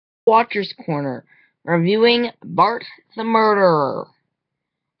Watcher's Corner, reviewing Bart the Murderer,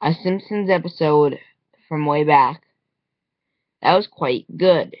 a Simpsons episode from way back. That was quite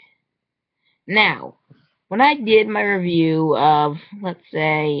good. Now, when I did my review of, let's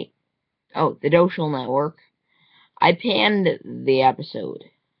say, the Social Network, I panned the episode.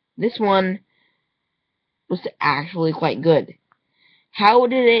 This one was actually quite good. How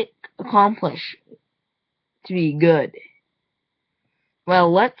did it accomplish to be good?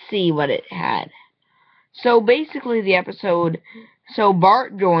 Well, let's see what it had. So basically the episode,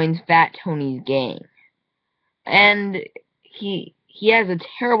 Bart joins Fat Tony's gang. And he has a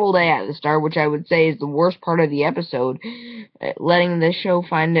terrible day at the start, which I would say is the worst part of the episode, letting the show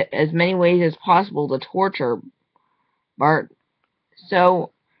find as many ways as possible to torture Bart.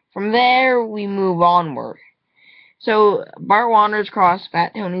 So from there we move onward. So Bart wanders across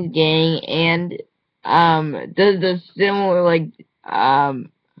Fat Tony's gang and does the similar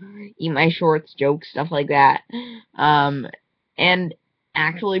eat my shorts jokes, stuff like that, and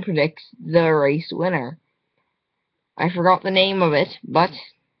actually predicts the race winner. I forgot the name of it, but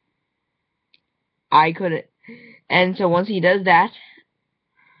I couldn't. And so once he does that,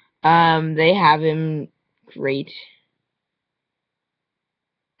 they have him create,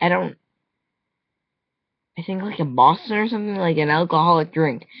 I think like a Boston or something, like an alcoholic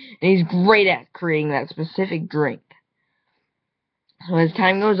drink. And he's great at creating that specific drink. So as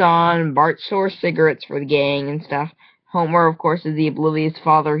time goes on, Bart stores cigarettes for the gang and stuff. Homer, of course, is the oblivious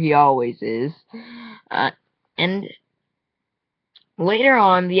father he always is. And later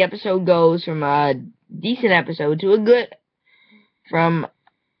on, the episode goes from a decent episode to a good, from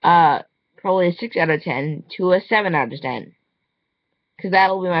probably a 6 out of 10 to a 7 out of 10. Because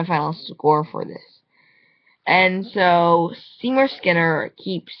that'll be my final score for this. And so, Seymour Skinner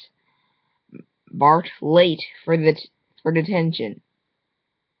keeps Bart late for detention.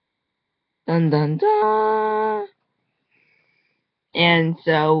 Dun dun dun! And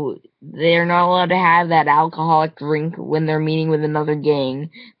so, they're not allowed to have that alcoholic drink when they're meeting with another gang.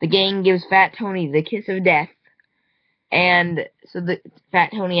 The gang gives Fat Tony the kiss of death. And so the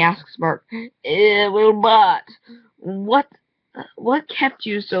Fat Tony asks Bart, "Well, Bart, what kept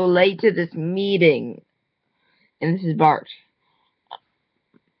you so late to this meeting?" And this is Bart.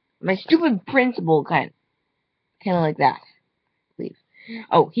 My stupid principal, kind of like that. Please.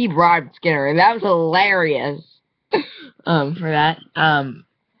 Oh, he bribed Skinner, and that was hilarious. For that.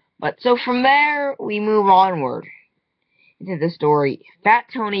 But so from there we move onward into the story. Fat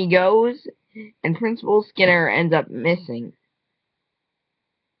Tony goes, and Principal Skinner ends up missing.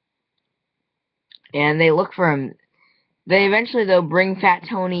 And they look for him. They eventually, though, bring Fat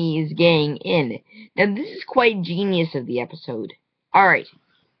Tony's gang in. Now, this is quite genius of the episode. Alright.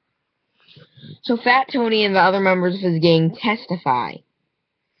 So Fat Tony and the other members of his gang testify,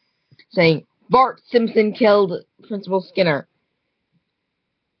 saying, "Bart Simpson killed Principal Skinner.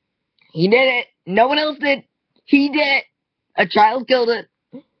 He did it. No one else did. He did it. A child killed it."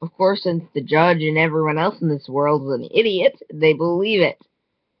 Of course, since the judge and everyone else in this world is an idiot, they believe it.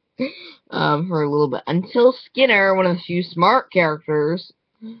 For a little bit. Until Skinner, one of the few smart characters,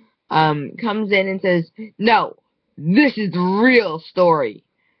 comes in and says, "No, this is the real story."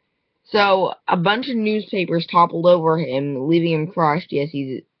 So, a bunch of newspapers toppled over him, leaving him crushed. Yes,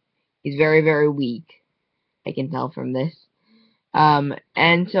 he's very, very weak. I can tell from this.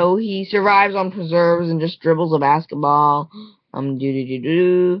 And so he survives on preserves and just dribbles a basketball.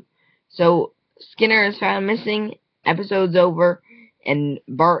 So, Skinner is found missing. Episode's over. And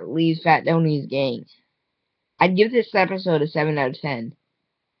Bart leaves Fat Tony's gang. I'd give this episode a 7 out of 10.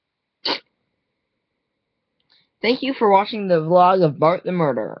 Thank you for watching the vlog of Bart the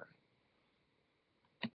Murderer.